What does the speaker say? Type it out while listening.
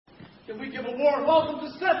Can we give a warm welcome to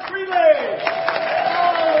Seth Greenley?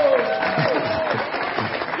 Oh!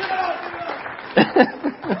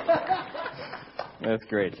 That's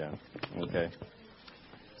great, John. Okay.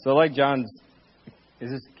 So like John's,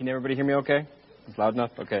 can everybody hear me okay? It's loud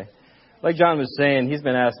enough? Okay. Like John was saying, he's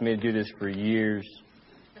been asking me to do this for years.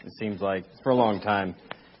 It seems like for a long time.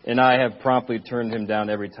 And I have promptly turned him down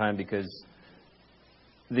every time because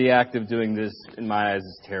the act of doing this, in my eyes,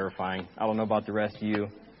 is terrifying. I don't know about the rest of you.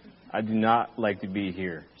 I do not like to be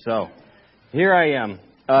here. So, here I am.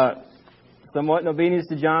 Somewhat in obedience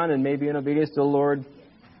to John and maybe in obedience to the Lord.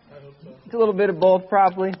 It's a little bit of both,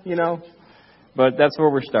 probably, But that's where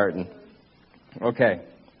we're starting. Okay.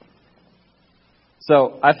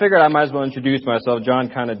 So, I figured I might as well introduce myself. John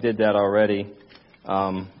kind of did that already.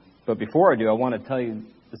 But before I do, I want to tell you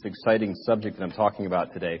this exciting subject that I'm talking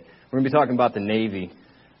about today. We're going to be talking about the Navy.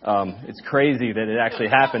 It's crazy that it actually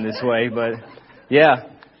happened this way, but yeah,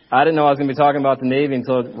 I didn't know I was going to be talking about the Navy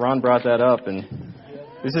until Ron brought that up, and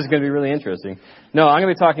this is going to be really interesting. No, I'm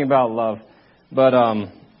going to be talking about love, but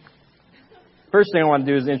first thing I want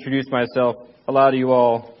to do is introduce myself. A lot of you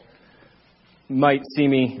all might see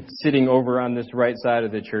me sitting over on this right side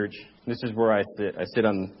of the church. This is where I sit. I sit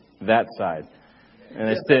on that side, and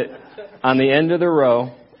I sit on the end of the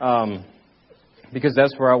row. Because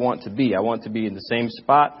that's where I want to be. I want to be in the same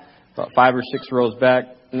spot, about 5 or 6 rows back,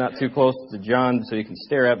 not too close to John so he can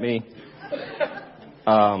stare at me.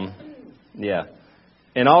 Yeah.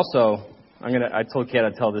 And also, I told Kat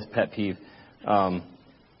I'd tell this pet peeve.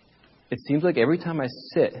 It seems like every time I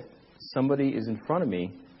sit, somebody is in front of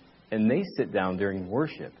me, and they sit down during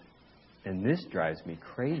worship. And this drives me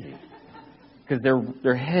crazy. Because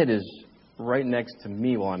their head is right next to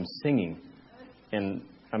me while I'm singing. And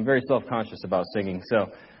I'm very self-conscious about singing, so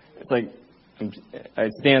it's like I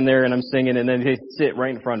stand there and I'm singing, and then they sit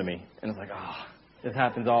right in front of me, and it's like, this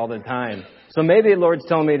happens all the time. So maybe the Lord's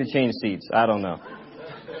telling me to change seats. I don't know.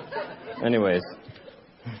 Anyways,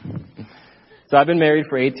 so I've been married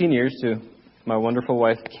for 18 years to my wonderful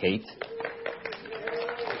wife, Kate.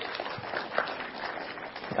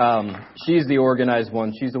 She's the organized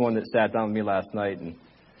one. She's the one that sat down with me last night, and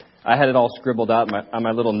I had it all scribbled out on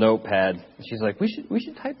my little notepad. She's like, we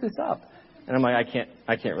should type this up. And I'm like,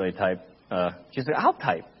 I can't really type. She's like, I'll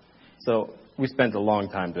type. So we spent a long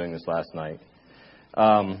time doing this last night.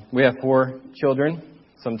 We have 4 children,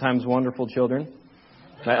 sometimes wonderful children.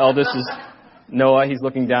 My eldest is Noah. He's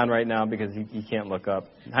looking down right now because he can't look up.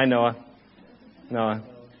 Hi, Noah. Noah.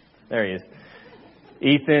 There he is.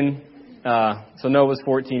 Ethan. So Noah's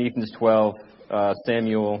 14. Ethan's 12.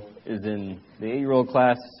 Samuel is in the 8-year-old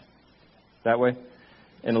class. That way.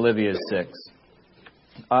 And Olivia is 6.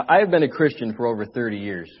 I have been a Christian for over 30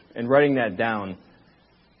 years. And writing that down,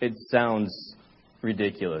 it sounds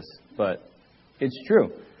ridiculous. But it's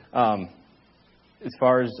true. As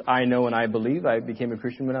far as I know and I believe, I became a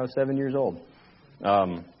Christian when I was 7 years old.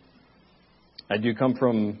 I do come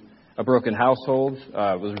from a broken household.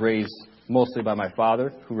 I was raised mostly by my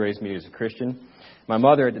father, who raised me as a Christian. My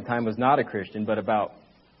mother at the time was not a Christian, but about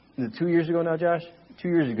 2 years ago now, Josh? 2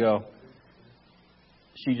 years ago,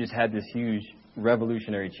 she just had this huge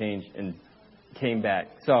revolutionary change and came back.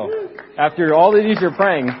 So after all of these are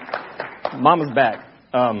praying, Mama's back.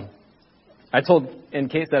 I told, in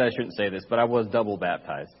case that I shouldn't say this, but I was double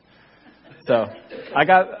baptized. So I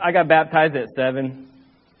got baptized at 7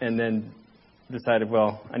 and then decided,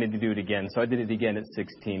 well, I need to do it again. So I did it again at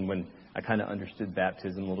 16 when I kind of understood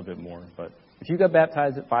baptism a little bit more. But if you got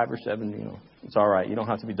baptized at 5 or 7, it's all right. You don't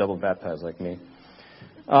have to be double baptized like me.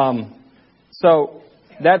 So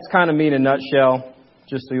that's kind of me in a nutshell,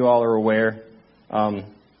 just so you all are aware. I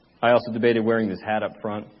also debated wearing this hat up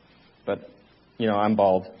front, but, I'm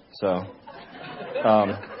bald. So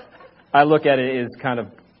I look at it as kind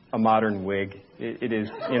of a modern wig. It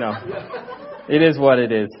is, it is what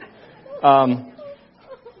it is.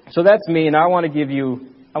 So that's me, and I want to give you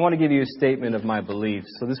a statement of my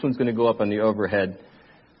beliefs. So this one's going to go up on the overhead,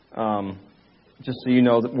 just so you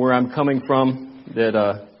know where I'm coming from, that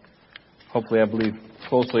hopefully I believe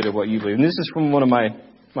closely to what you believe. And this is from one of my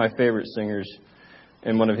favorite singers,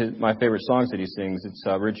 and one of my favorite songs that he sings. It's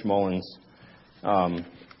Rich Mullins,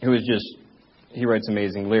 he writes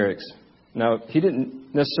amazing lyrics. Now, he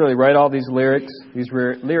didn't necessarily write all these lyrics. These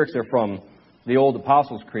lyrics are from the old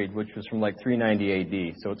Apostles' Creed, which was from like 390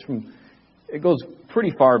 AD. So it goes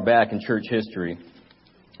pretty far back in church history.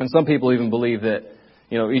 And some people even believe that,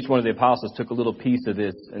 each one of the apostles took a little piece of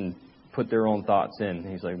this and put their own thoughts in. And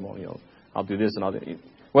he's like, well, I'll do this and I'll do it.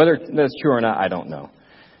 Whether that's true or not, I don't know.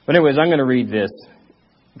 But anyways, I'm going to read this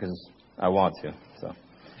because I want to. So,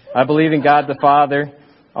 I believe in God the Father,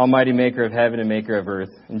 Almighty maker of heaven and maker of earth,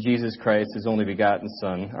 and Jesus Christ, his only begotten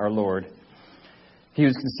Son, our Lord. He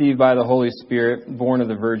was conceived by the Holy Spirit, born of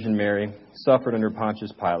the Virgin Mary, suffered under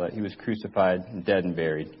Pontius Pilate. He was crucified, dead, and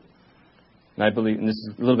buried. And I believe, and this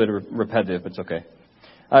is a little bit repetitive, but it's okay.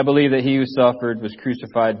 I believe that he who suffered, was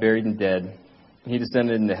crucified, buried, and dead. He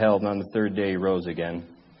descended into hell, and on the third day he rose again.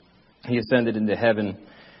 He ascended into heaven,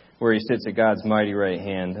 where he sits at God's mighty right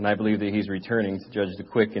hand. And I believe that he's returning to judge the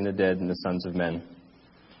quick and the dead and the sons of men.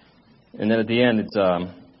 And then at the end, it's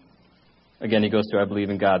again, he goes through, I believe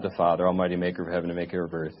in God the Father, Almighty maker of heaven and maker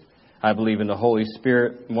of earth. I believe in the Holy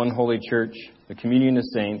Spirit, one holy church, the communion of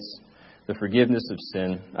saints, the forgiveness of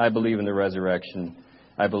sin. I believe in the resurrection.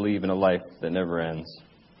 I believe in a life that never ends.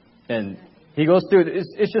 And he goes through,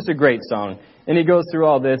 it's just a great song. And he goes through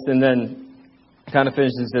all this and then kind of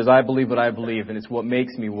finishes and says, I believe what I believe, and it's what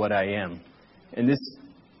makes me what I am. And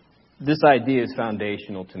this idea is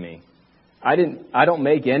foundational to me. I don't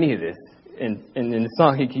make any of this. And in the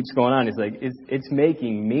song he keeps going on. He's like, it's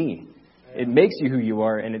making me. It makes you who you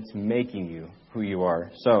are, and it's making you who you are.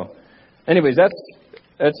 So, anyways,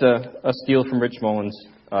 that's a steal from Rich Mullins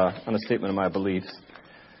on a statement of my beliefs.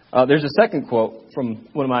 There's a second quote from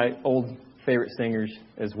one of my old favorite singers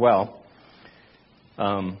as well,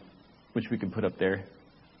 which we can put up there.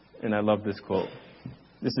 And I love this quote.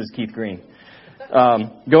 This is Keith Green.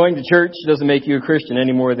 Going to church doesn't make you a Christian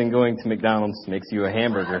any more than going to McDonald's makes you a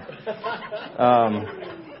hamburger.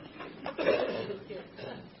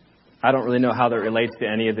 I don't really know how that relates to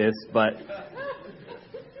any of this, but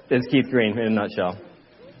it's Keith Green in a nutshell.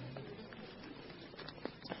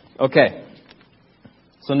 Okay.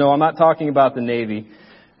 So no, I'm not talking about the Navy.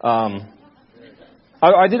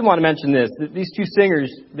 I did want to mention this. These two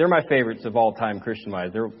singers, they're my favorites of all time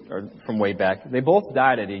Christian-wise. They're from way back. They both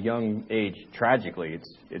died at a young age, tragically.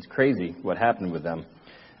 It's crazy what happened with them.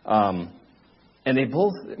 And they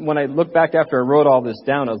both, when I look back after I wrote all this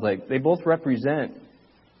down, I was like, they both represent,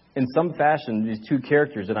 in some fashion, these two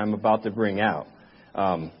characters that I'm about to bring out.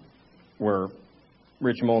 Where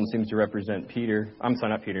Rich Mullins seems to represent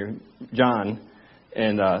John,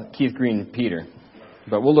 and Keith Green, Peter.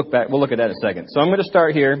 But we'll look at that in a second. So I'm going to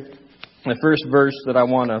start here. The first verse that I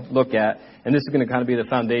want to look at, and this is going to kind of be the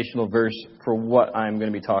foundational verse for what I'm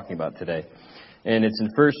going to be talking about today. And it's in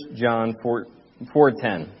 1 John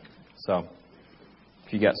 4:10. So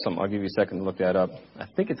if you got something, I'll give you a second to look that up. I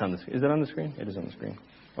think it's on the screen. Is it on the screen? It is on the screen.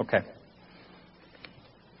 Okay.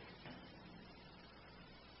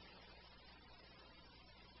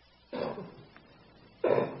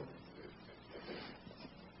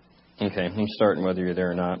 Okay, I'm starting whether you're there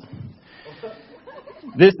or not.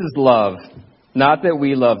 This is love, not that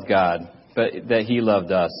we loved God, but that he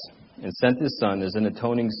loved us and sent his Son as an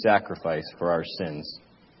atoning sacrifice for our sins.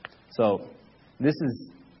 So this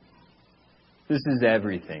is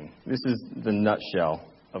everything. This is the nutshell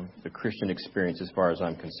of the Christian experience as far as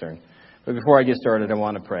I'm concerned. But before I get started, I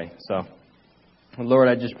want to pray. So, Lord,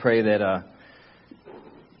 I just pray that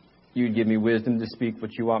you'd give me wisdom to speak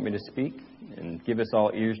what you want me to speak, and give us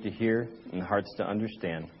all ears to hear and hearts to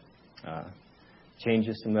understand. Change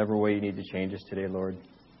us in whatever way you need to change us today, Lord,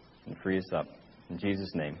 and free us up. In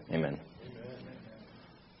Jesus' name, amen.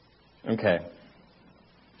 Okay.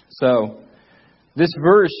 So, this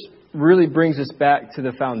verse really brings us back to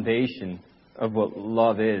the foundation of what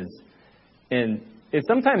love is. And it's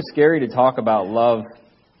sometimes scary to talk about love,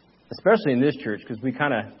 especially in this church, because we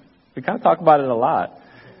kind of talk about it a lot.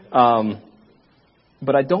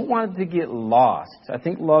 But I don't want it to get lost. I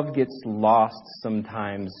think love gets lost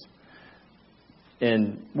sometimes.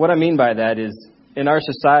 And what I mean by that is, in our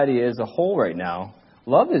society as a whole right now,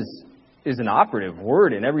 love is an operative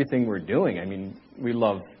word in everything we're doing. I mean, we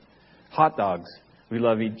love hot dogs. We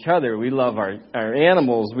love each other. We love our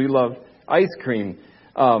animals. We love ice cream.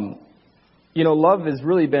 Love has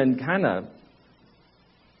really been kind of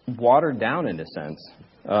watered down in a sense.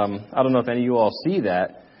 I don't know if any of you all see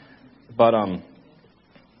that. But,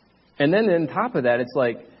 and then on top of that, it's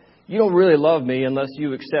like, you don't really love me unless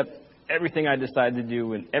you accept everything I decide to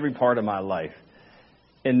do in every part of my life.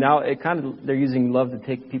 And now they're using love to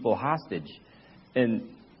take people hostage. And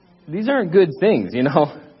these aren't good things,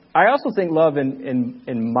 I also think love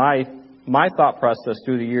in my thought process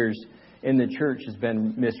through the years in the church has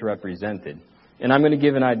been misrepresented. And I'm going to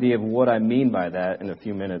give an idea of what I mean by that in a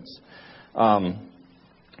few minutes.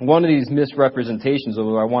 One of these misrepresentations,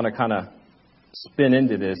 although I want to kind of spin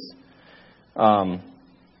into this,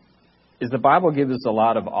 is the Bible gives us a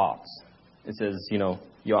lot of oughts. It says,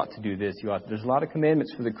 you ought to do this. There's a lot of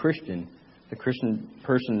commandments for the Christian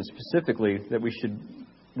person specifically, that we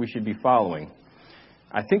should be following.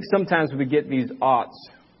 I think sometimes we get these oughts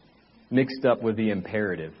mixed up with the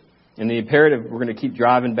imperative. And the imperative we're going to keep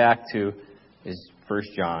driving back to is 1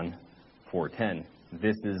 John 4:10.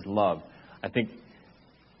 This is love. I think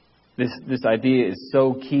this idea is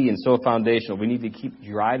so key and so foundational. We need to keep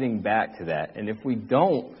driving back to that. And if we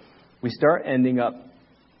don't, we start ending up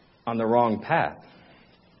on the wrong path.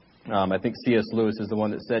 I think C.S. Lewis is the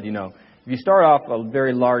one that said, if you start off a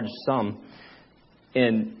very large sum,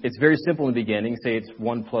 and it's very simple in the beginning, say it's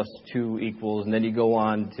 1 plus 2 equals, and then you go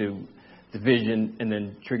on to division and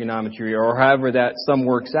then trigonometry, or however that sum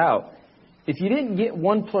works out. If you didn't get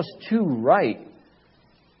 1 plus 2 right,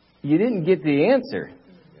 you didn't get the answer.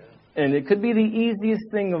 And it could be the easiest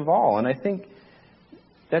thing of all. And I think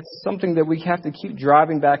that's something that we have to keep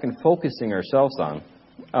driving back and focusing ourselves on.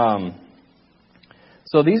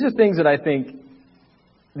 So these are things that I think,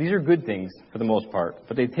 these are good things for the most part,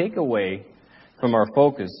 but they take away from our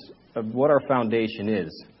focus of what our foundation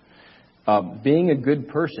is. Being a good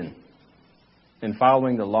person and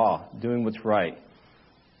following the law, doing what's right.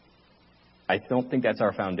 I don't think that's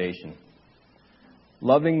our foundation.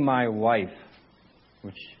 Loving my wife,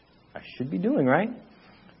 which I should be doing, right?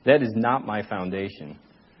 That is not my foundation.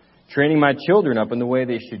 Training my children up in the way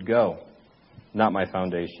they should go, not my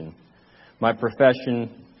foundation. My profession,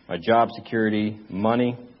 my job security,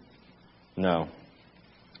 money, no.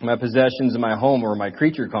 My possessions in my home or my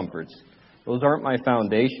creature comforts, those aren't my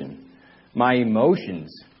foundation. My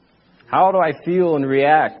emotions, how do I feel and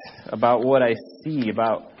react about what I see,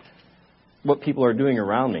 about what people are doing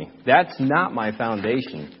around me? That's not my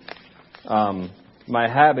foundation. My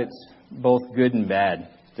habits, both good and bad,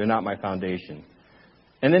 they're not my foundation.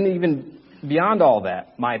 And then even beyond all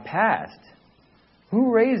that, my past.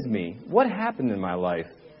 Who raised me? What happened in my life?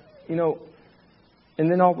 And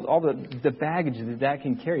then all the baggage that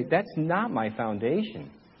can carry. That's not my foundation.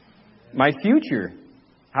 My future,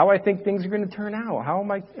 how I think things are going to turn out.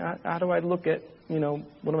 How do I look at,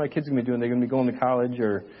 what are my kids going to be doing? They're going to be going to college,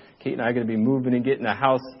 or Kate and I are going to be moving and getting a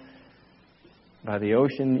house by the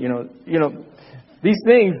ocean. These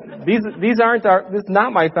things, these aren't this is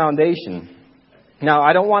not my foundation. Now,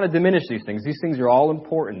 I don't want to diminish these things. These things are all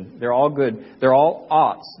important. They're all good. They're all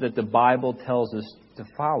oughts that the Bible tells us to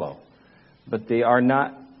follow. But they are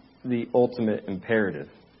not the ultimate imperative.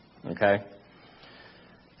 Okay?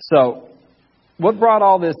 So, what brought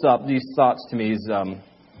all this up, these thoughts to me, is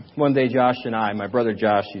one day Josh and I, my brother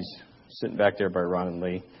Josh, he's sitting back there by Ron and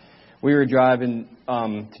Lee, we were driving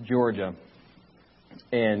to Georgia,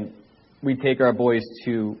 and we take our boys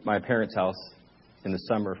to my parents' house in the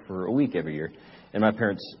summer for a week every year. And my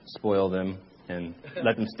parents spoil them and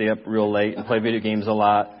let them stay up real late and play video games a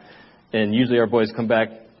lot. And usually our boys come back,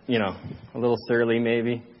 a little surly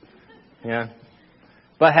maybe. Yeah.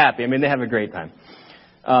 But happy. They have a great time.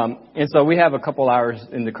 And so we have a couple hours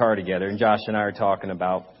in the car together. And Josh and I are talking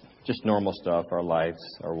about just normal stuff, our lives,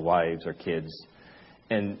 our wives, our kids.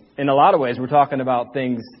 And in a lot of ways, we're talking about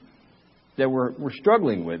things that we're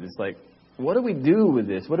struggling with. It's like, what do we do with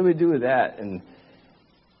this? What do we do with that? And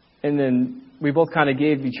then we both kind of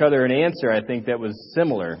gave each other an answer, I think, that was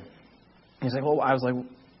similar. He's like, I was like,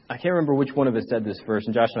 I can't remember which one of us said this first.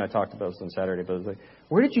 And Josh and I talked about this on Saturday, but I was like,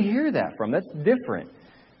 where did you hear that from? That's different.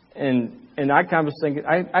 And I kind of was thinking,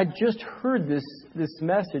 I just heard this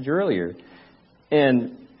message earlier.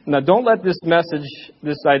 And now don't let this message,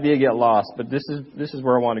 this idea get lost, but this is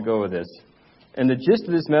where I want to go with this. And the gist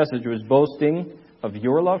of this message was boasting of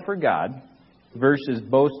your love for God versus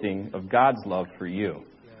boasting of God's love for you.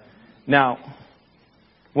 Now,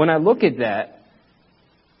 when I look at that,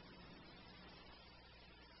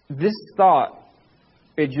 this thought,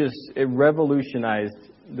 it revolutionized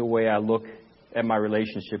the way I look at my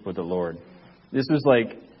relationship with the Lord. This was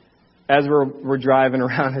like, as we're driving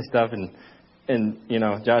around and stuff, and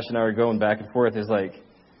Josh and I were going back and forth, it's like,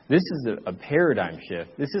 this is a paradigm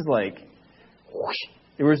shift. This is like, whoosh,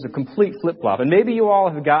 it was a complete flip-flop. And maybe you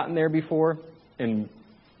all have gotten there before, and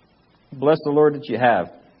bless the Lord that you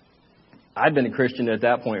have. I've been a Christian at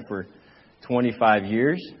that point for 25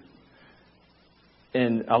 years.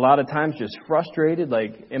 And a lot of times just frustrated,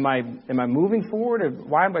 like, am I moving forward? Or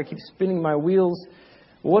why do I keep spinning my wheels?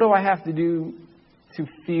 What do I have to do to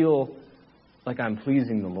feel like I'm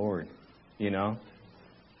pleasing the Lord? And,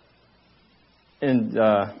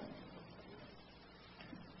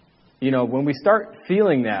 when we start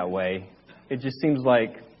feeling that way, it just seems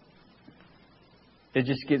like it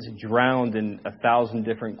just gets drowned in 1,000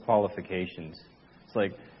 different qualifications. It's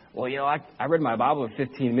like, I read my Bible for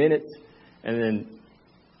 15 minutes, and then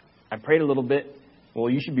I prayed a little bit. Well,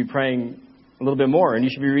 you should be praying a little bit more, and you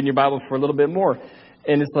should be reading your Bible for a little bit more.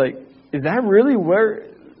 And it's like, is that really where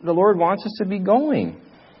the Lord wants us to be going?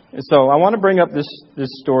 So I want to bring up this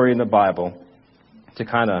story in the Bible to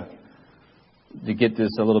get this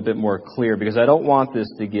a little bit more clear, because I don't want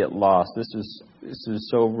this to get lost. This is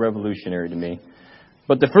so revolutionary to me.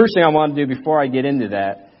 But the first thing I want to do before I get into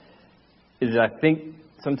that is I think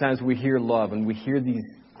sometimes we hear love and we hear these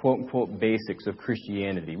quote-unquote basics of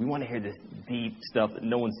Christianity. We want to hear this deep stuff that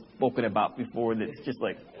no one's spoken about before, that's just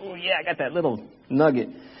like, oh yeah, I got that little nugget.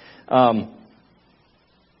 And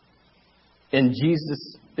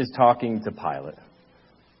Jesus is talking to Pilate.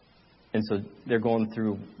 And so they're going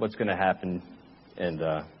through what's going to happen and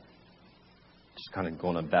just kind of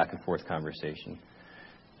going on a back and forth conversation.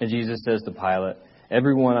 And Jesus says to Pilate,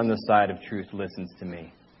 everyone on the side of truth listens to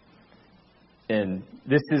me. And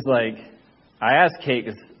this is like, I asked Kate,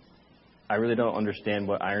 because I really don't understand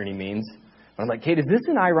what irony means. But I'm like, Kate, is this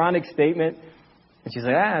an ironic statement? And she's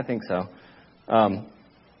like, I think so.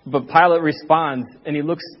 But Pilate responds, and he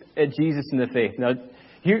looks at Jesus in the face. Now,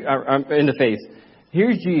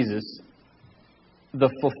 here's Jesus, the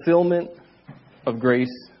fulfillment of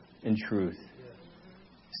grace and truth,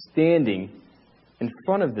 standing in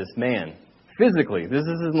front of this man, physically. This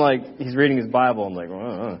isn't like he's reading his Bible and like,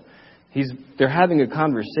 they're having a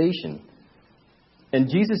conversation. And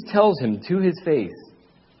Jesus tells him to his face,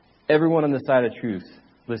 everyone on the side of truth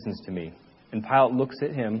listens to me. And Pilate looks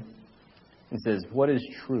at him and says, what is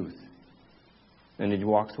truth? And then he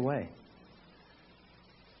walks away.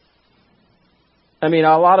 I mean,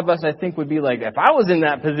 a lot of us, I think, would be like, if I was in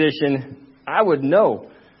that position, I would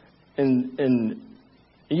know. And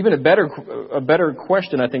even a better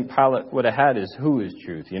question I think Pilate would have had is, who is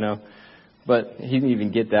truth, you know? But he didn't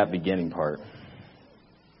even get that beginning part.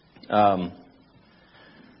 I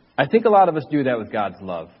think a lot of us do that with God's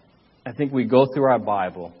love. I think we go through our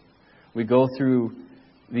Bible. We go through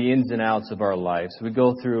the ins and outs of our lives. We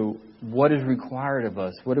go through what is required of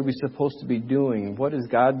us. What are we supposed to be doing? What is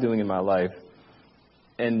God doing in my life?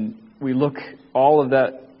 And we look all of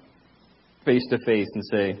that face to face and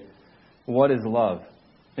say, what is love?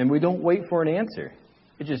 And we don't wait for an answer.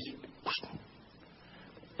 It just...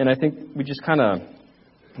 And I think we just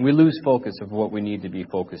we lose focus of what we need to be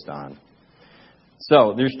focused on.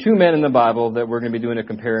 So there's two men in the Bible that we're going to be doing a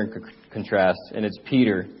compare and contrast, and it's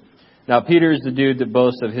Peter. Now, Peter is the dude that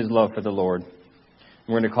boasts of his love for the Lord.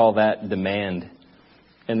 We're going to call that demand.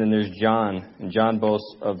 And then there's John, and John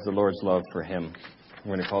boasts of the Lord's love for him.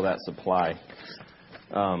 We're going to call that supply.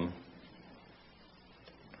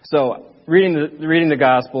 So reading the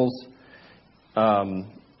Gospels,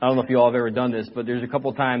 I don't know if you all have ever done this, but there's a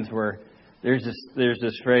couple times where there's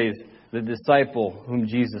this phrase, the disciple whom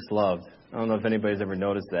Jesus loved. I don't know if anybody's ever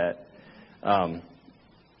noticed that.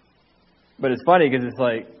 But it's funny because it's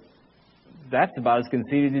like, that's about as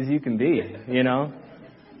conceited as you can be, you know?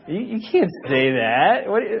 You can't say that.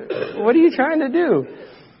 What are you trying to do?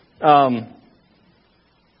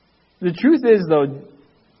 The truth is, though,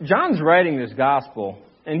 John's writing this gospel,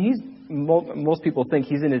 and most people think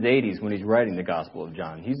he's in his 80s when he's writing the Gospel of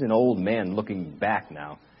John. He's an old man looking back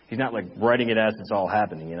now. He's not like writing it as it's all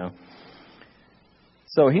happening, you know?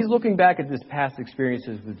 So he's looking back at this past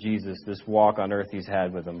experiences with Jesus, this walk on earth he's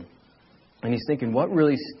had with him. And he's thinking, what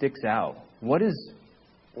really sticks out? What is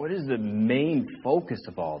the main focus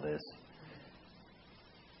of all this?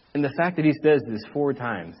 And the fact that he says this 4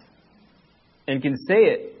 times and can say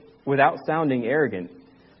it without sounding arrogant.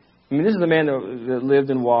 I mean, this is a man that lived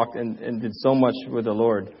and walked and did so much with the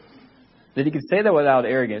Lord, that he can say that without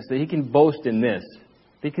arrogance, that he can boast in this.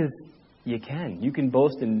 Because you can. You can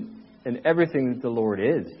boast in everything that the Lord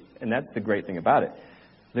is. And that's the great thing about it.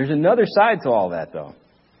 There's another side to all that, though.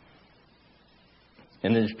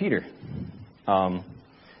 And there's Peter.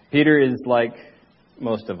 Peter is like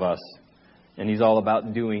most of us. And he's all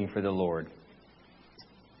about doing for the Lord.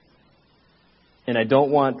 And I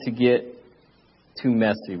don't want to get too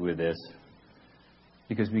messy with this,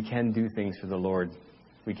 because we can do things for the Lord.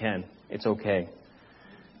 We can. It's okay.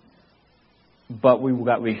 But we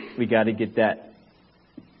got to get that.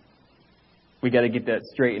 We got to get that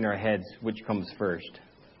straight in our heads, which comes first.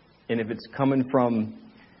 And if it's coming from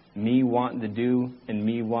me wanting to do and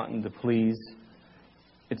me wanting to please,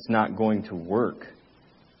 it's not going to work.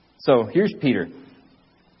 So here's Peter.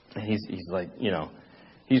 And he's like, you know,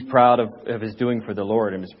 he's proud of his doing for the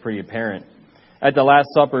Lord, and it's pretty apparent. At the Last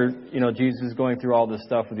Supper, you know, Jesus is going through all this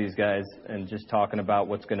stuff with these guys and just talking about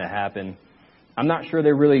what's going to happen. I'm not sure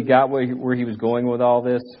they really got where he was going with all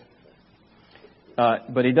this.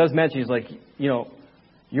 But he does mention, he's like, you know,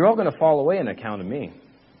 you're all going to fall away on account of me.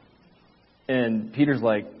 And Peter's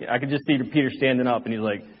like, I could just see Peter standing up, and he's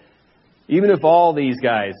like, even if all these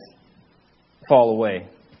guys fall away,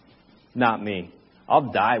 not me.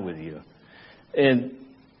 I'll die with you. And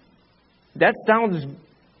that sounds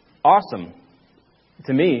awesome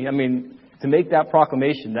to me. I mean, to make that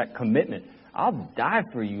proclamation, that commitment. I'll die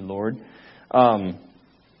for you, Lord. I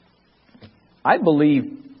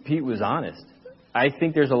believe Pete was honest. I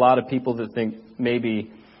think there's a lot of people that think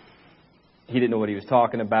maybe he didn't know what he was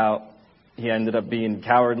talking about. He ended up being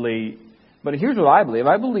cowardly. But here's what I believe.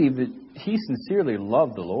 I believe that he sincerely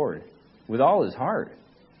loved the Lord with all his heart,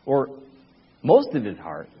 or most of his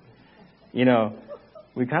heart. You know,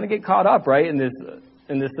 we kind of get caught up, right, in this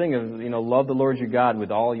thing of, you know, love the Lord your God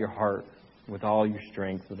with all your heart, with all your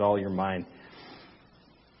strength, with all your mind.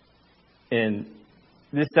 And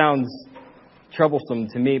this sounds troublesome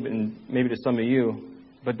to me, and maybe to some of you,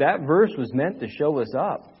 but that verse was meant to show us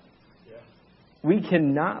up. Yeah. We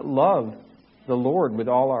cannot love the Lord with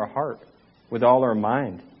all our heart, with all our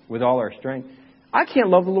mind, with all our strength. I can't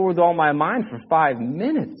love the Lord with all my mind for 5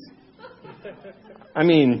 minutes. I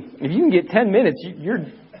mean, if you can get 10 minutes,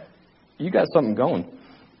 you got something going.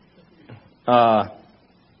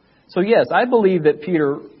 So yes, I believe that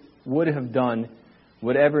Peter would have done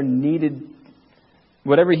whatever he needed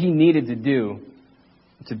to do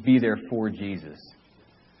to be there for Jesus.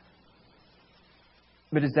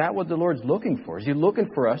 But is that what the Lord's looking for? Is he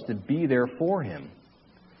looking for us to be there for him?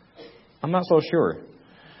 I'm not so sure.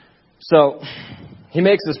 So he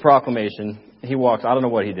makes this proclamation. He walks. I don't know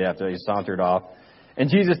what he did after he sauntered off. And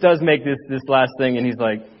Jesus does make this last thing, and he's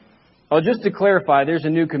like, oh, just to clarify, there's a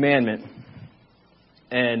new commandment.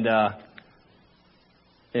 And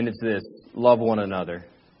it's this: love one another.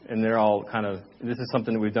 And they're all kind of, this is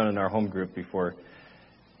something that we've done in our home group before.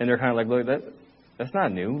 And they're kind of like, look, that's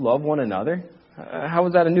not new. Love one another. How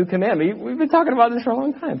is that a new commandment? We've been talking about this for a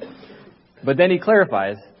long time. But then he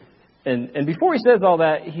clarifies. And before he says all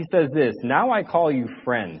that, he says this: now I call you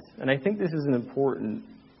friends. And I think this is an important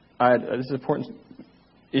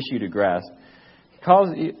issue to grasp.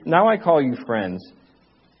 Now I call you friends.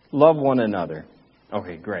 Love one another.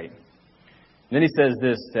 Okay, great. And then he says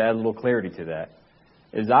this to add a little clarity to that: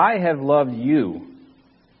 as I have loved you,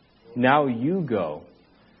 now you go.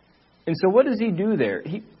 And so what does he do there?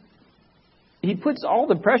 He puts all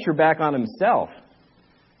the pressure back on himself.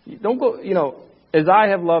 Don't go, as I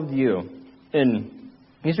have loved you. And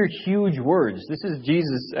these are huge words. This is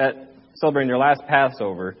Jesus celebrating their last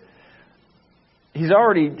Passover. He's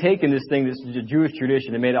already taken this thing that's a Jewish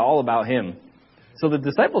tradition and made it all about him. So the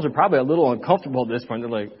disciples are probably a little uncomfortable at this point.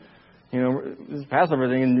 They're like, this Passover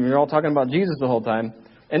thing, and you're all talking about Jesus the whole time.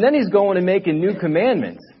 And then he's going and making new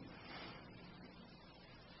commandments.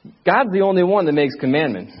 God's the only one that makes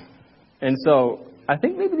commandments. And so I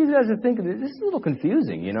think maybe these guys are thinking, this is a little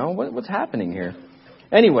confusing, what's happening here?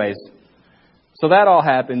 Anyways, so that all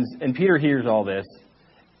happens, and Peter hears all this.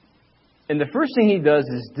 And the first thing he does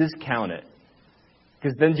is discount it.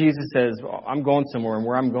 Because then Jesus says, well, I'm going somewhere, and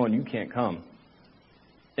where I'm going, you can't come.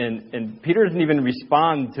 And Peter doesn't even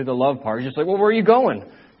respond to the love part. He's just like, well, where are you going?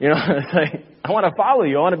 It's like, I want to follow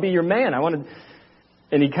you. I want to be your man.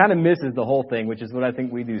 And he kind of misses the whole thing, which is what I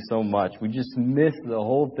think we do so much. We just miss the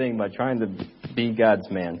whole thing by trying to be God's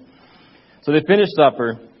man. So they finish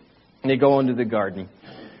supper, and they go into the garden.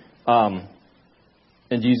 And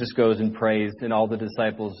Jesus goes and prays, and all the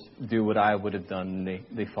disciples do what I would have done,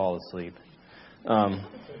 and they fall asleep.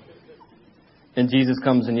 And Jesus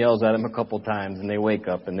comes and yells at them a couple times, and they wake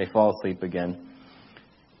up and they fall asleep again.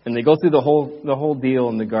 And they go through the whole deal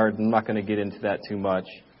in the garden. I'm not going to get into that too much.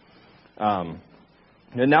 And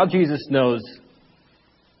now Jesus knows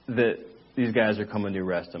that these guys are coming to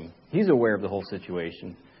arrest him. He's aware of the whole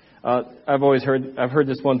situation. I've heard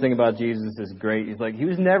this one thing about Jesus is great. He's like, he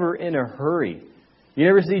was never in a hurry. You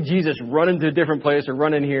never see Jesus run into a different place or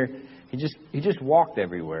run in here. He just walked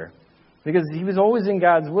everywhere. Because he was always in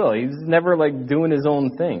God's will. He was never like doing his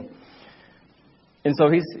own thing. And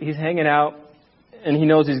so he's hanging out, and he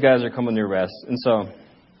knows these guys are coming to arrest. And so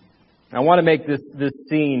I want to make this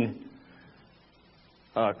scene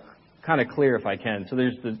kind of clear if I can. So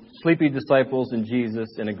there's the sleepy disciples and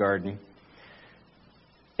Jesus in a garden.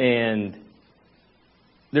 And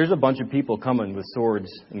there's a bunch of people coming with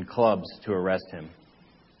swords and clubs to arrest him.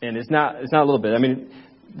 And it's not a little bit. I mean,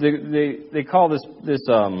 they call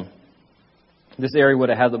this area would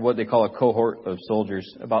have had what they call a cohort of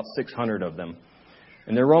soldiers, about 600 of them.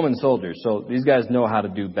 And they're Roman soldiers, so these guys know how to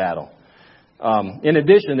do battle. In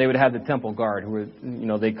addition, they would have the temple guard, who were,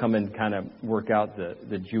 they come and kind of work out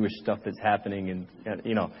the Jewish stuff that's happening,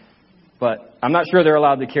 and. But I'm not sure they're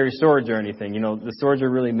allowed to carry swords or anything. The swords are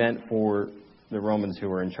really meant for the Romans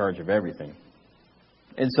who are in charge of everything.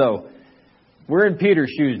 And so we're in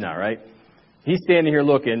Peter's shoes now, right? He's standing here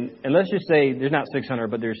looking, and let's just say there's not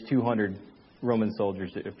 600, but there's 200 Roman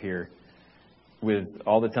soldiers that appear. with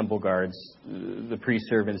all the temple guards, the priest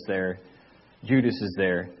servants there. Judas is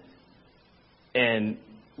there. And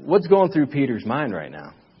what's going through Peter's mind right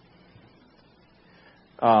now?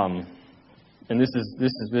 And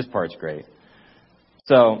this part's great.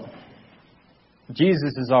 So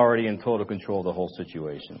Jesus is already in total control of the whole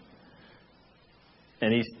situation.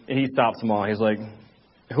 And he stops them all. He's like,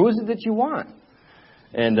 "Who is it that you want?"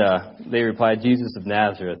 And they replied, "Jesus of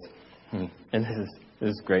Nazareth." And this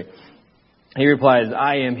is great. He replies,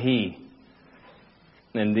 "I am he."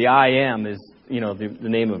 And the I am is, the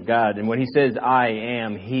name of God. And when he says, "I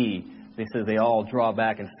am he," they all draw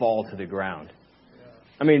back and fall to the ground.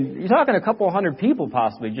 I mean, you're talking a couple hundred people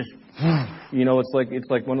possibly just, it's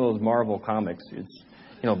like one of those Marvel comics. It's,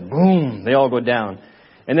 boom, they all go down.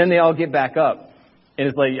 And then they all get back up. And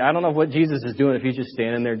it's like, I don't know what Jesus is doing if he's just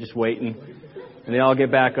standing there just waiting. And they all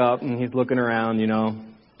get back up and he's looking around, And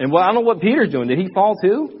I don't know what Peter's doing. Did he fall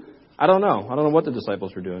too? I don't know. I don't know what the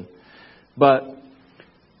disciples were doing. But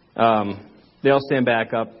they all stand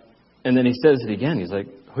back up. And then he says it again. He's like,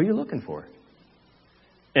 "Who are you looking for?"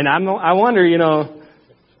 And I wonder,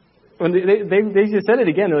 when they just said it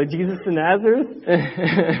again. They're like, "Jesus of Nazareth?"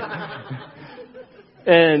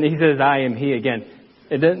 And he says, "I am he," again.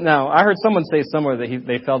 Now, I heard someone say somewhere that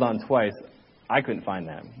they fell down twice. I couldn't find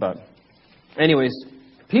that. But anyways,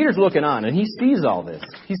 Peter's looking on, and he sees all this.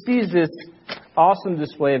 He sees this awesome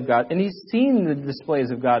display of God, and he's seen the displays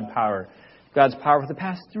of God's power for the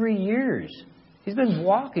past 3 years. He's been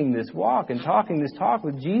walking this walk and talking this talk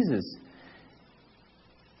with Jesus.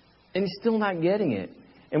 And he's still not getting it.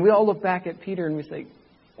 And we all look back at Peter and we say,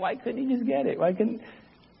 why couldn't he just get it?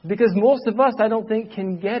 Because most of us, I don't think,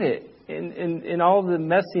 can get it. In all the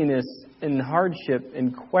messiness and hardship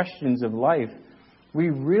and questions of life,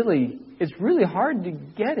 it's really hard to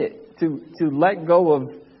get it, to let go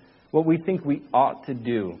of what we think we ought to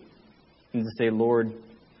do. And to say, "Lord,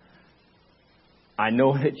 I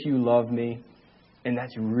know that you love me, and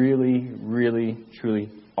that's really, really, truly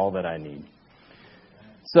all that I need."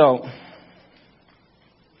 So,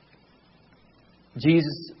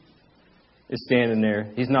 Jesus is standing there.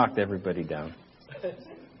 He's knocked everybody down.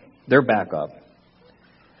 They're back up.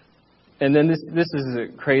 And then this is a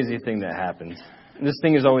crazy thing that happens. And this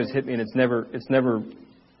thing has always hit me, and it's never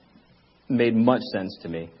made much sense to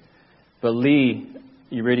me. But Lee,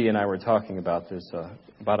 Eurydia, and I were talking about this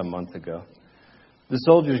about a month ago. The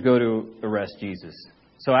soldiers go to arrest Jesus.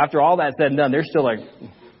 So after all that's said and done, they're still like,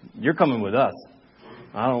 "You're coming with us.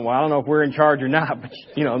 I don't know if we're in charge or not, but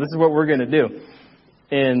this is what we're going to do."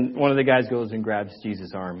 And one of the guys goes and grabs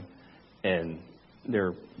Jesus' arm, and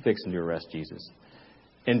they're fixing to arrest Jesus.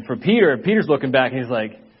 And for Peter's looking back, and he's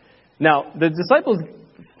like, now, the disciples,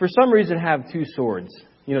 for some reason, have 2 swords.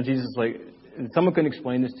 Jesus is like, someone can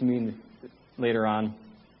explain this to me later on.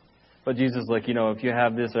 But Jesus is like, if you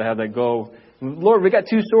have this or have that, go. "Lord, we got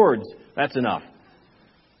 2 swords. That's enough."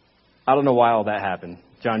 I don't know why all that happened.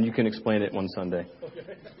 John, you can explain it one Sunday.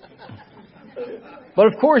 But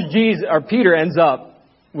of course, Peter ends up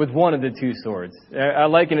with one of the 2 swords. I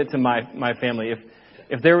liken it to my family.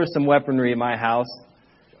 If there was some weaponry in my house,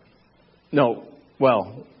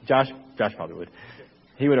 Josh probably would.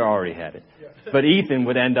 He would have already had it. But Ethan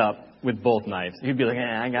would end up with both knives. He'd be like,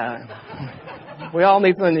 "I got it." We all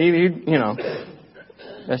need something.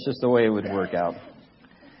 That's just the way it would work out.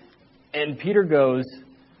 And Peter goes,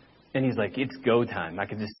 and he's like, "It's go time." I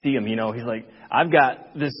could just see him. He's like, "I've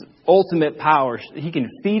got this ultimate power. He can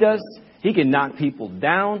feed us. He can knock people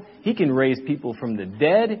down. He can raise people from the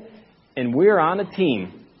dead. And we're on a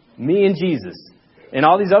team, me and Jesus. And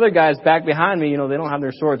all these other guys back behind me, they don't have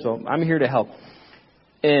their swords, so I'm here to help."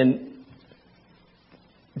 And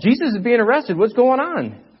Jesus is being arrested. What's going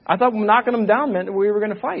on? I thought knocking him down meant we were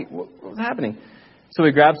going to fight. What's happening? So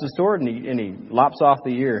he grabs the sword and he lops off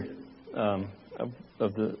the ear of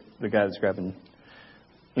the guy that's grabbing.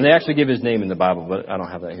 And they actually give his name in the Bible, but I don't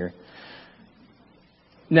have that here.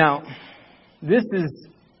 Now, this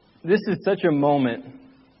is such a moment,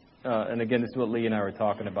 and again, this is what Lee and I were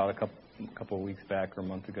talking about a couple of weeks back or a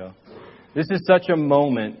month ago. This is such a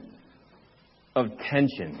moment of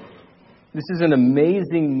tension. This is an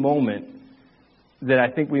amazing moment that I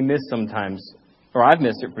think we miss sometimes, or I've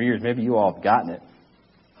missed it for years. Maybe you all have gotten it,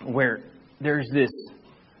 where there's this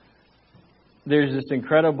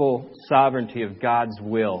incredible sovereignty of God's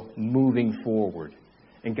will moving forward.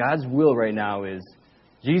 And God's will right now is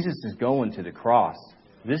Jesus is going to the cross.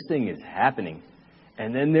 This thing is happening.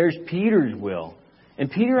 And then there's Peter's will. And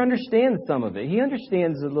Peter understands some of it. He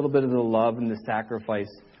understands a little bit of the love and the sacrifice.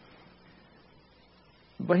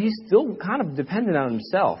 But he's still kind of dependent on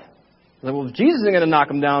himself. Like, well, if Jesus isn't going to knock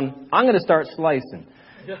him down, I'm going to start slicing.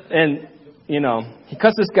 And, he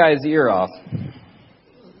cuts this guy's ear off.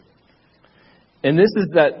 And this is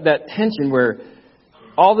that tension where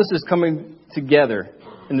all this is coming together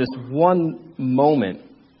in this one moment.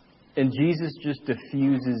 And Jesus just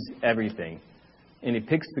diffuses everything. And he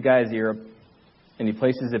picks the guy's ear up and he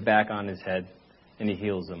places it back on his head and he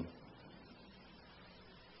heals him.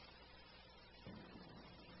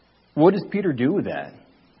 What does Peter do with that?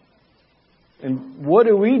 And what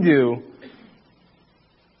do we do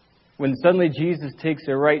when suddenly Jesus takes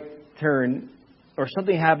a right turn or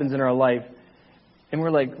something happens in our life and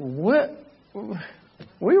we're like, what?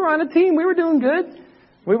 We were on a team. We were doing good.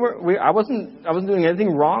 I wasn't doing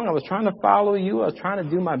anything wrong. I was trying to follow you. I was trying to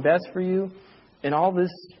do my best for you. And all this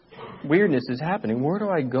weirdness is happening. Where do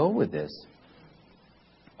I go with this?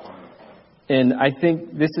 And I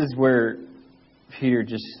think this is where Peter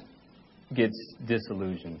just gets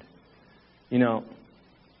disillusioned.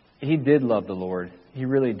 He did love the Lord. He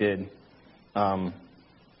really did. And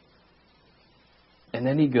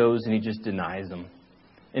then he goes and he just denies him.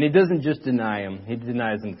 And he doesn't just deny him. He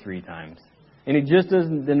denies him 3 times. And he just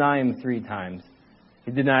doesn't deny him 3 times.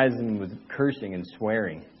 He denies him with cursing and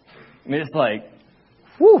swearing. I mean, it's like,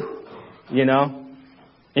 whew, And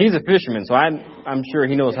he's a fisherman, so I'm sure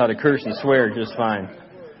he knows how to curse and swear just fine.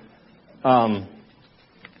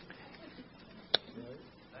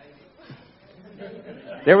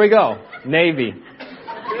 There we go. Navy.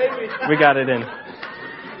 We got it in.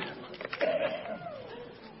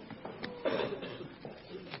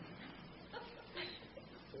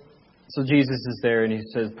 So Jesus is there and he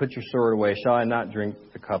says, put your sword away. Shall I not drink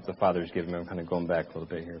the cup the Father's given me? I'm kind of going back a little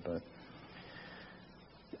bit here, but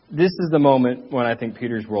this is the moment when I think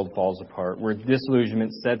Peter's world falls apart, where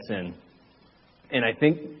disillusionment sets in. And I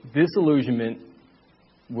think disillusionment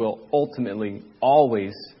will ultimately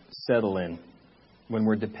always settle in when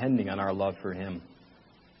we're depending on our love for him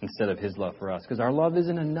instead of his love for us. Because our love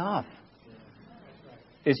isn't enough.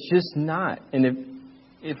 It's just not. And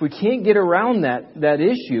if we can't get around that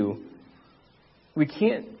issue, we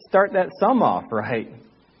can't start that sum off right.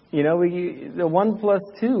 The 1 plus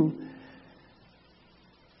 2,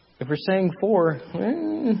 if we're saying 4,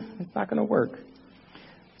 it's not going to work.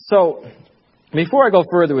 So, before I go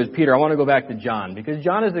further with Peter, I want to go back to John, because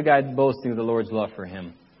John is the guy boasting of the Lord's love for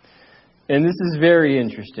him. And this is very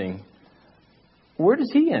interesting. Where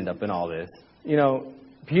does he end up in all this?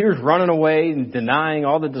 Peter's running away and denying.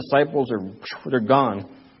 All the disciples they're gone.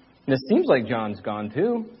 And it seems like John's gone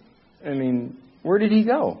too. I mean, where did he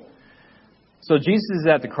go? So Jesus is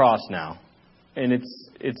at the cross now. And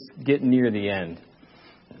it's getting near the end.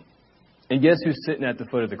 And guess who's sitting at the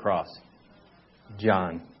foot of the cross?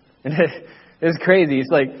 John. And it's crazy. It's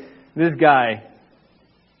like this guy,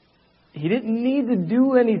 he didn't need to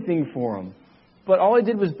do anything for him. But all he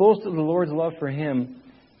did was boast of the Lord's love for him.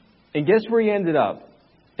 And guess where he ended up?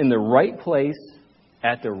 In the right place,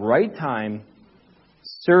 at the right time,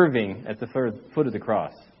 serving at the foot of the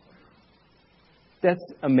cross. That's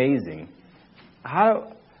amazing.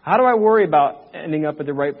 How do I worry about ending up at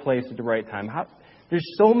the right place at the right time?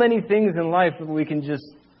 There's so many things in life that we can just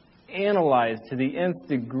analyze to the nth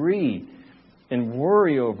degree and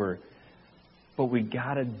worry over. But we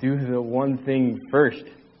got to do the one thing first.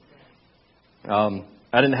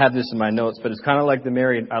 I didn't have this in my notes, but it's kind of like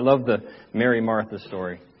I love the Mary Martha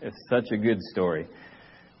story. It's such a good story.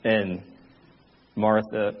 And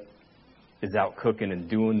Martha is out cooking and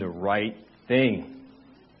doing the right thing.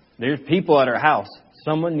 There's people at her house.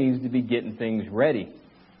 Someone needs to be getting things ready.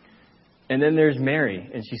 And then there's Mary,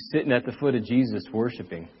 and she's sitting at the foot of Jesus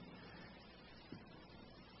worshiping.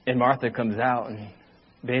 And Martha comes out and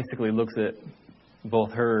basically looks at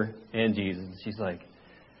both her and Jesus. She's like,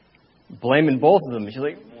 blaming both of them. She's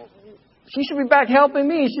like, she should be back helping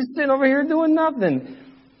me. She's sitting over here doing nothing.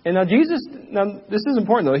 And now this is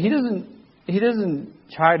important though. He doesn't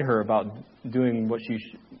chide her about doing what she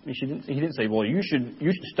didn't. He didn't say, well, you should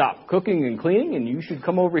stop cooking and cleaning, and you should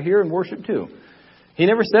come over here and worship too. He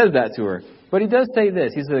never says that to her. But he does say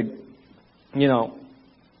this. He's like,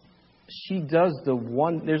 she does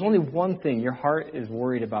there's only one thing. Your heart is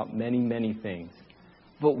worried about many, many things.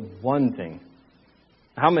 But one thing.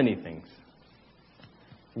 How many things?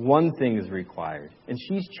 One thing is required. And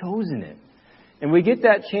she's chosen it. And we get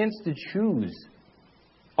that chance to choose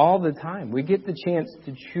all the time. We get the chance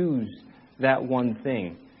to choose that one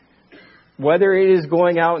thing. Whether it is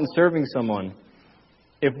going out and serving someone,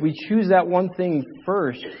 if we choose that one thing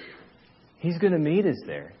first, He's going to meet us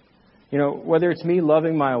there. Whether it's me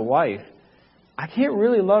loving my wife, I can't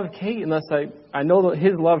really love Kate unless I know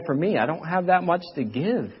His love for me. I don't have that much to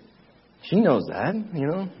give. She knows that,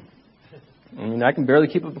 I mean, I can barely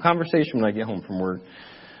keep up a conversation when I get home from work.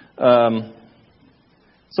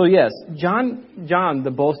 So yes, John,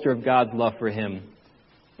 the boaster of God's love for him,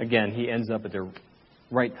 again, he ends up at the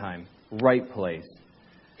right time, right place.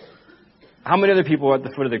 How many other people are at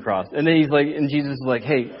the foot of the cross? And then and Jesus is like,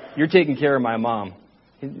 hey, you're taking care of my mom.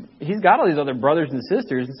 He's got all these other brothers and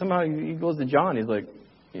sisters, and somehow he goes to John. He's like,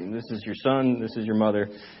 this is your son, this is your mother.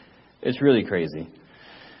 It's really crazy.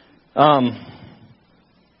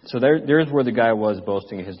 So there's where the guy was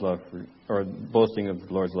boasting of his love boasting of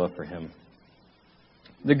the Lord's love for him.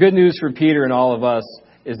 The good news for Peter and all of us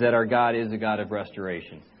is that our God is a God of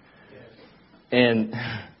restoration. And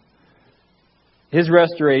his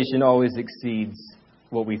restoration always exceeds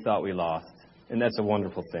what we thought we lost. And that's a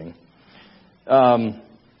wonderful thing. So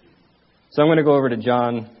I'm going to go over to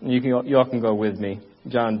John. You all can go with me.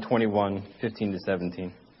 John 21, 15 to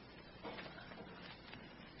 17.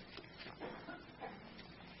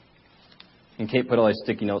 And Kate put all these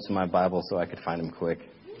sticky notes in my Bible so I could find them quick.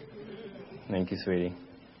 Thank you, sweetie.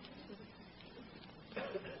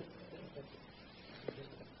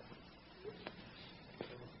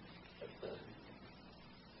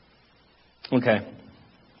 Okay.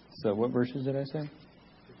 So what verses did I say?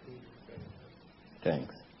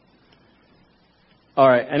 Thanks. All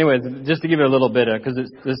right. Anyways, just to give it a little bit, because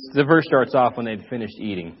the verse starts off when they'd finished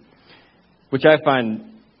eating, which I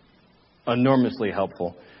find enormously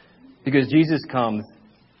helpful. Because Jesus comes,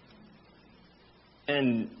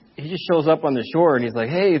 and he just shows up on the shore, and he's like,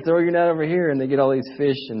 hey, throw your net over here, and they get all these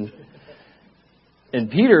fish. And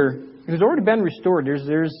Peter, who's already been restored,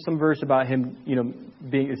 there's some verse about him,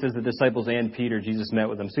 it says the disciples and Peter, Jesus met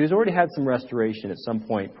with them. So he's already had some restoration at some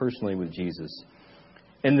point personally with Jesus.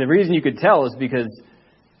 And the reason you could tell is because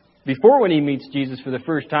before when he meets Jesus for the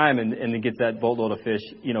first time and he gets that boatload of fish,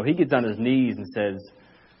 he gets on his knees and says,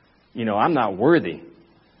 I'm not worthy.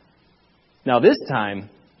 Now this time,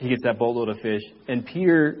 he gets that boatload of fish, and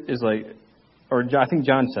Peter is like, or I think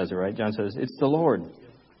John says it, right? John says, it's the Lord.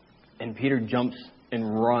 And Peter jumps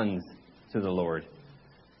and runs to the Lord.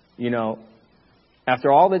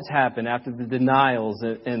 After all that's happened, after the denials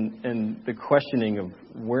and the questioning of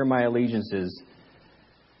where my allegiance is,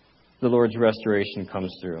 the Lord's restoration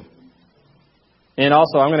comes through. And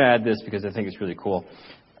also, I'm going to add this because I think it's really cool.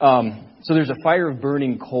 So there's a fire of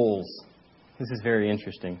burning coals. This is very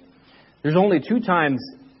interesting. There's only 2 times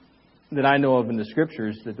that I know of in the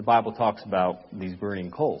Scriptures that the Bible talks about these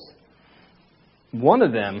burning coals. One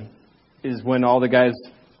of them is when all the guys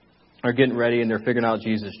are getting ready and they're figuring out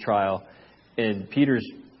Jesus' trial. And Peter's,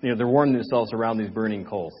 they're warming themselves around these burning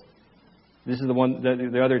coals. This is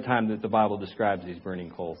the other time that the Bible describes these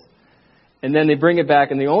burning coals. And then they bring it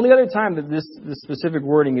back. And the only other time that this specific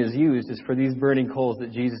wording is used is for these burning coals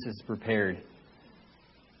that Jesus has prepared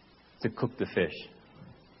to cook the fish.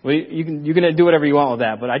 Well, you can do whatever you want with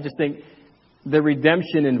that, but I just think the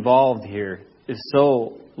redemption involved here is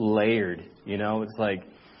so layered. It's like,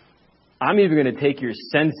 I'm even going to take your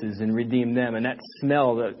senses and redeem them. And that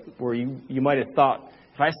smell where you might have thought,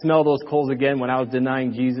 if I smell those coals again when I was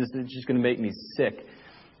denying Jesus, it's just going to make me sick.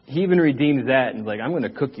 He even redeems that and like, I'm going to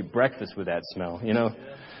cook you breakfast with that smell, And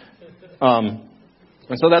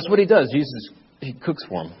so that's what he does. Jesus, he cooks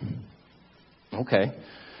for him. Okay.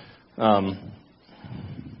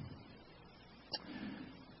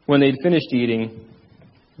 When they'd finished eating,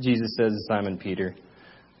 Jesus says to Simon Peter,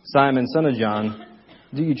 Simon, son of John,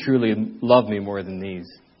 do you truly love me more than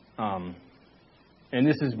these? And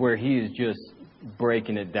this is where he is just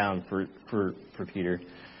breaking it down for Peter.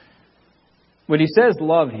 When he says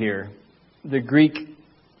love here, the Greek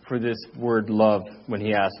for this word love, when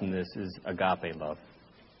he asks him this, is agape love.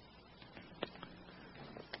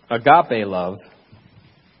 Agape love,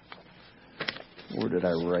 where did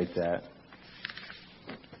I write that?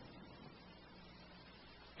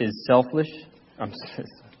 Is selfish,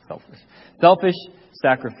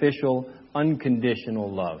 sacrificial,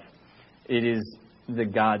 unconditional love. It is the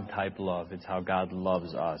God-type love. It's how God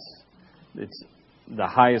loves us. It's the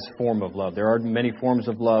highest form of love. There are many forms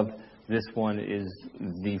of love. This one is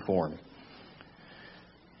the form.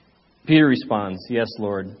 Peter responds, yes,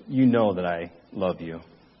 Lord, you know that I love you.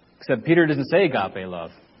 Except Peter doesn't say agape love.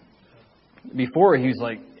 Before, he's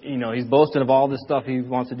like, he's boasting of all this stuff he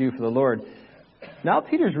wants to do for the Lord. Now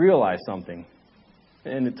Peter's realized something.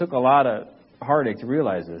 And it took a lot of heartache to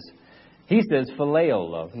realize this. He says phileo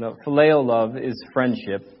love. Now, phileo love is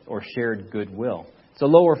friendship or shared goodwill. It's a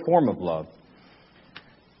lower form of love.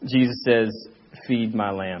 Jesus says, feed my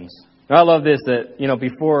lambs. Now, I love this that,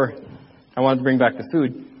 before I wanted to bring back the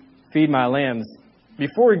food, feed my lambs.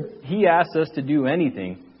 Before he asks us to do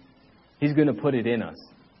anything, he's going to put it in us.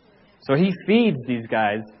 So he feeds these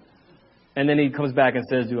guys, and then he comes back and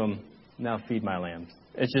says to them, now feed my lambs.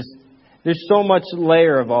 It's just, There's so much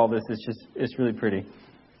layer of all this. It's really pretty.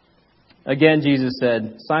 Again, Jesus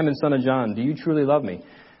said, Simon, son of John, do you truly love me?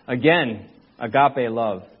 Again, agape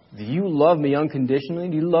love. Do you love me unconditionally?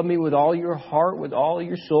 Do you love me with all your heart, with all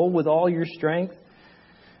your soul, with all your strength?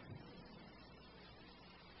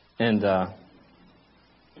 And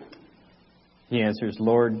he answers,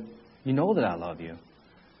 Lord, you know that I love you.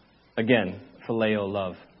 Again, phileo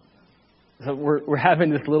love. So we're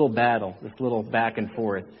having this little battle, this little back and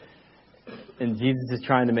forth. And Jesus is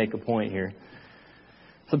trying to make a point here.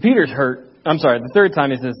 So Peter's hurt. I'm sorry, the third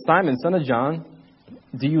time he says, Simon, son of John,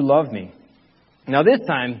 do you love me? Now this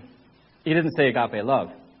time, he doesn't say agape love.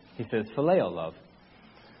 He says phileo love.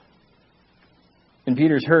 And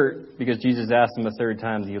Peter's hurt because Jesus asked him a third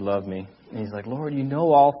time, do you love me? And he's like, Lord, you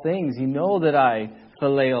know all things. You know that I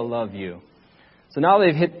phileo love you. So now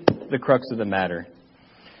they've hit the crux of the matter.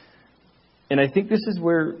 And I think this is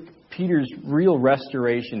where Peter's real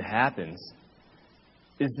restoration happens.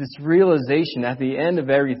 Is this realization at the end of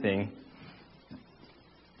everything,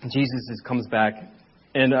 Jesus comes back.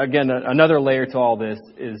 And again, another layer to all this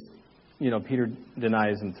is, Peter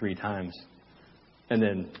denies him 3 times. And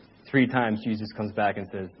then 3 times Jesus comes back and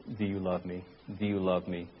says, do you love me? Do you love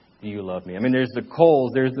me? Do you love me? I mean, there's the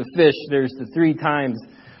coals, there's the fish, there's the 3 times.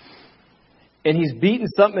 And he's beaten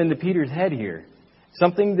something into Peter's head here.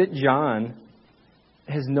 Something that John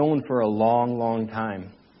has known for a long, long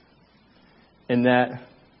time. And that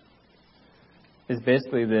is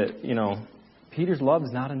basically that, Peter's love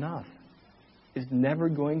is not enough. It's never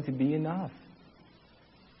going to be enough.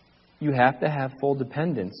 You have to have full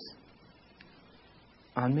dependence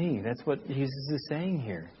on me. That's what Jesus is saying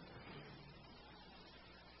here.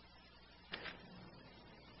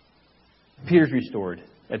 Peter's restored.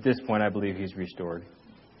 At this point, I believe he's restored.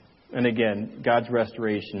 And again, God's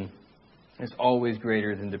restoration is always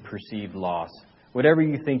greater than the perceived loss. Whatever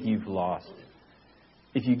you think you've lost,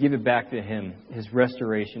 if you give it back to Him, His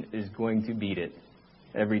restoration is going to beat it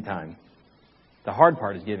every time. The hard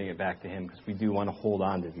part is giving it back to Him because we do want to hold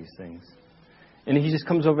on to these things. And He just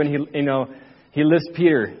comes over and He lifts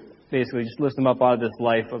Peter, basically, just lifts him up out of this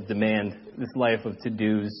life of demand, this life of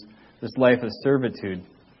to-dos, this life of servitude,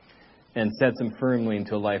 and sets him firmly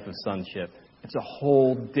into a life of sonship. It's a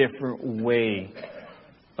whole different way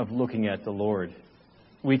of looking at the Lord.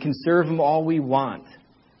 We can serve Him all we want,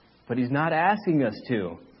 but He's not asking us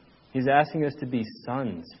to. He's asking us to be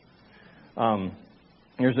sons.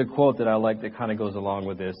 There's a quote that I like that kind of goes along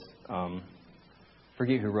with this.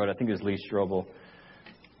 Forget who wrote it. I think it was Lee Strobel.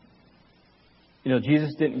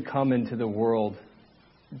 Jesus didn't come into the world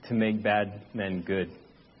to make bad men good.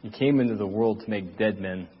 He came into the world to make dead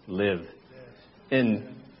men live.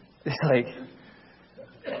 And it's like,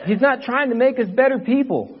 He's not trying to make us better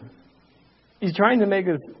people. He's trying to make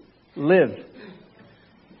us live.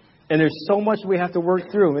 And there's so much we have to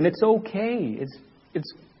work through. And it's okay.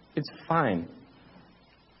 It's fine.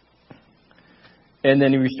 And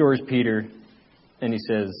then He restores Peter. And He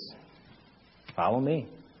says, follow me.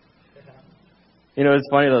 It's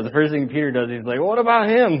funny though. The first thing Peter does, he's like, what about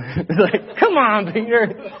him? He's like, come on, Peter.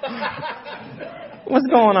 What's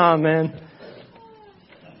going on, man?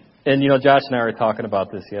 And, Josh and I were talking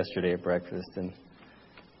about this yesterday at breakfast.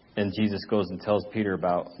 And Jesus goes and tells Peter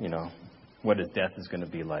about, what his death is going to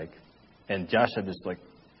be like. And Josh had this,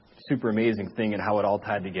 super amazing thing and how it all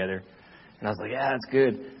tied together. And I was like, yeah, that's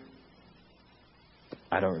good.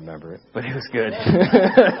 I don't remember it, but it was good.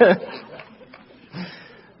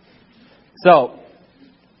 So,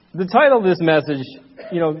 the title of this message,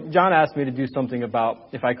 John asked me to do something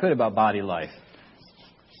about body life.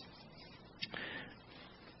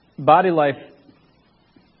 Body life,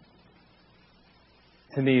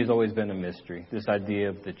 to me, has always been a mystery. This idea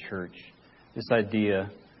of the church, this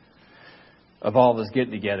idea of all of us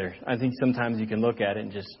getting together. I think sometimes you can look at it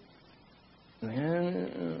and just,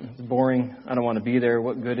 it's boring. I don't want to be there.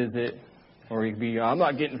 What good is it? Or you could be, I'm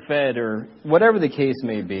not getting fed, or whatever the case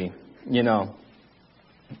may be,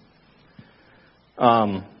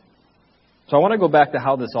 So I want to go back to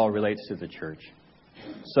how this all relates to the church.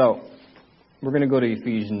 So we're going to go to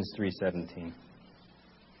Ephesians 3:17.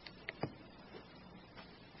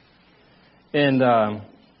 And,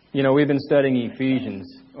 we've been studying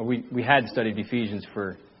Ephesians. We had studied Ephesians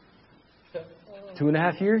for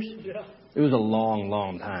 2.5 years. It was a long,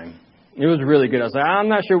 long time. It was really good. I was like, I'm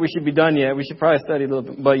not sure we should be done yet. We should probably study a little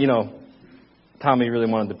bit. But, Tommy really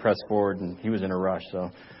wanted to press forward, and he was in a rush. So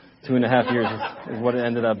 2.5 years is what it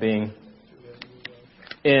ended up being.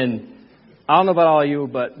 And I don't know about all of you,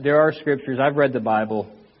 but there are scriptures. I've read the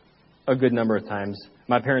Bible a good number of times.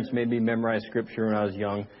 My parents made me memorize scripture when I was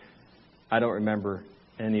young. I don't remember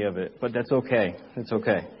any of it, but that's okay. It's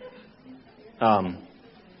okay. But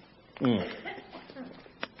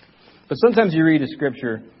sometimes you read a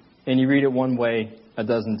scripture and you read it one way a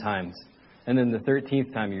dozen times. And then the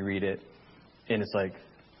 13th time you read it and it's like,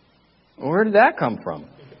 where did that come from?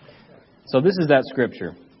 So this is that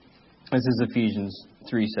scripture. This is Ephesians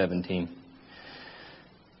 3:17.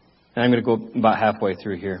 And I'm going to go about halfway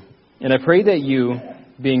through here. And I pray that you,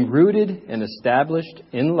 being rooted and established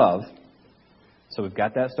in love, so we've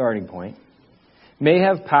got that starting point, may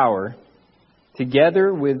have power,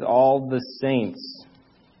 together with all the saints,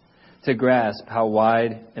 to grasp how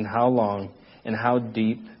wide and how long and how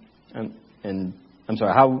deep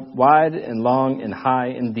how wide and long and high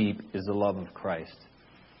and deep is the love of Christ.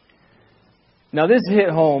 Now this hit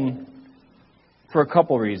home for a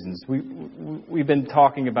couple reasons. We've been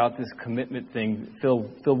talking about this commitment thing. Phil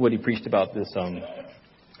Woody preached about this,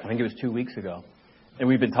 I think it was 2 weeks ago. And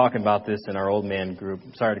we've been talking about this in our old man group.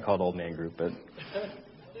 Sorry to call it old man group, but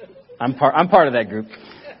I'm part of that group.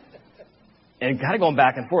 And kind of going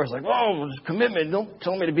back and forth, it's like, oh, it's commitment. Don't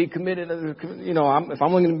tell me to be committed. You know, if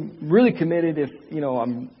I'm really committed, if, you know,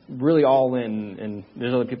 I'm really all in. And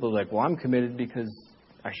there's other people like, well, I'm committed because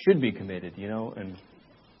I should be committed, you know, and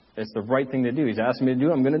it's the right thing to do. He's asking me to do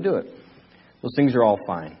it. I'm going to do it. Those things are all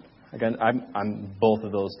fine. Again, I'm both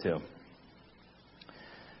of those too.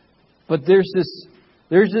 But there's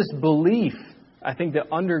this belief, I think,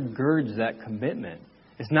 that undergirds that commitment.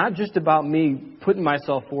 It's not just about me putting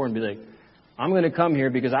myself forward and be like, I'm going to come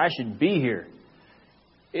here because I should be here.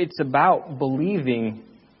 It's about believing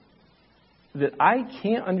that I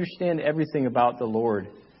can't understand everything about the Lord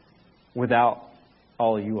without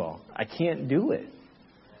all of you all. I can't do it.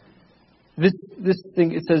 This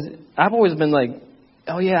thing, it says, I've always been like,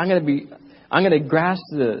 oh yeah, I'm going to grasp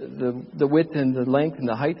the width and the length and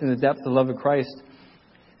the height and the depth of the love of Christ.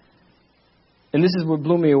 And this is what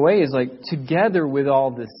blew me away, is like, together with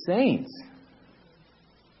all the saints.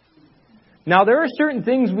 Now, there are certain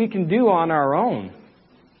things we can do on our own.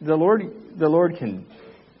 The Lord can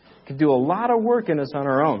do a lot of work in us on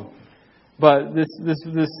our own. But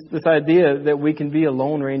this idea that we can be a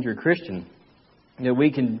Lone Ranger Christian, that we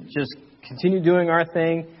can just continue doing our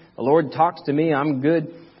thing, the Lord talks to me, I'm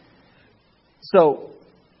good. So,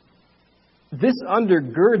 this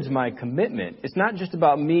undergirds my commitment. It's not just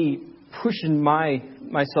about me pushing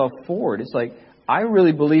myself forward. It's like, I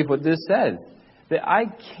really believe what this says, that I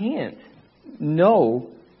can't know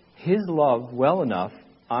His love well enough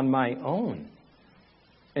on my own.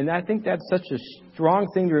 And I think that's such a strong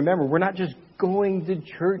thing to remember. We're not just going to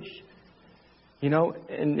church, you know,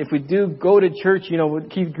 and if we do go to church, you know, what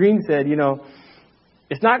Keith Green said, you know,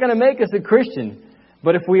 it's not going to make us a Christian.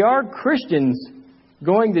 But if we are Christians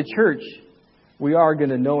going to church, we are going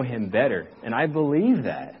to know Him better. And I believe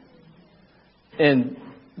that. And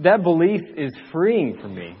that belief is freeing for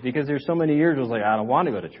me, because there's so many years I was like, I don't want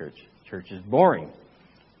to go to church. Church is boring.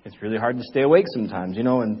 It's really hard to stay awake sometimes, you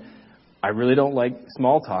know, and I really don't like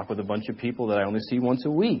small talk with a bunch of people that I only see once a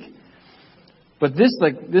week. But this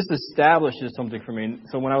establishes something for me.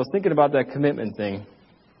 So when I was thinking about that commitment thing,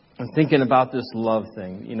 and thinking about this love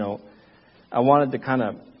thing, you know, I wanted to kind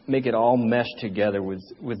of make it all mesh together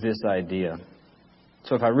with this idea.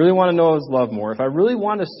 So if I really want to know His love more, if I really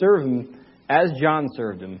want to serve Him as John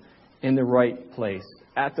served Him, in the right place,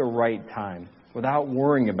 at the right time, without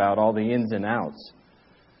worrying about all the ins and outs,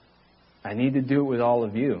 I need to do it with all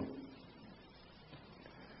of you.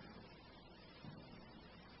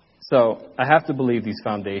 So I have to believe these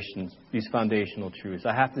foundational truths.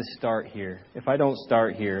 I have to start here. If I don't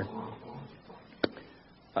start here,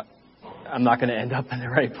 I'm not going to end up in the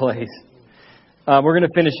right place. We're going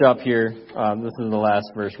to finish up here. This is the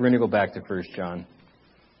last verse. We're going to go back to 1 John.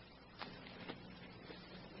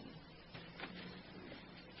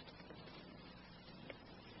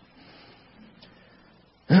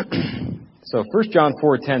 So 1 John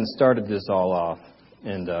 4:10 started this all off,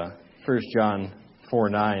 and 1 John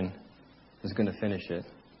 4:9 is going to finish it.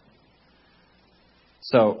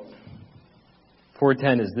 So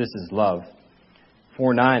 4:10 is, this is love.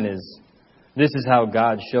 4:9 is, this is how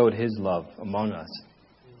God showed His love among us.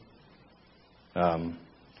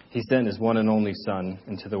 He sent His one and only Son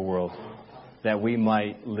into the world that we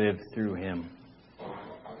might live through Him.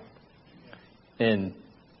 And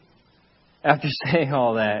after saying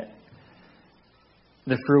all that,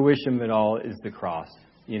 the fruition of it all is the cross.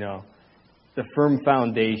 You know, the firm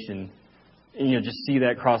foundation. And, you know, just see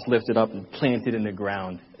that cross lifted up and planted in the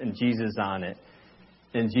ground, and Jesus on it,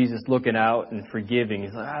 and Jesus looking out and forgiving.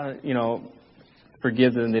 He's like, you know,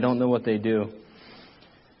 forgive them. They don't know what they do.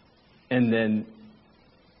 And then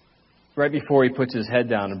right before He puts His head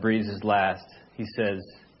down and breathes His last, He says,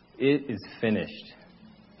 it is finished.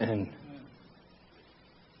 And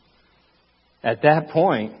At that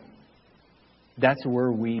point, that's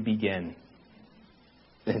where we begin.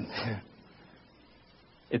 It's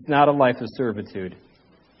not a life of servitude.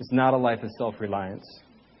 It's not a life of self-reliance.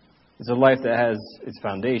 It's a life that has its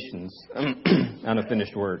foundations on a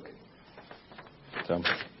finished work. So,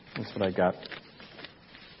 that's what I got.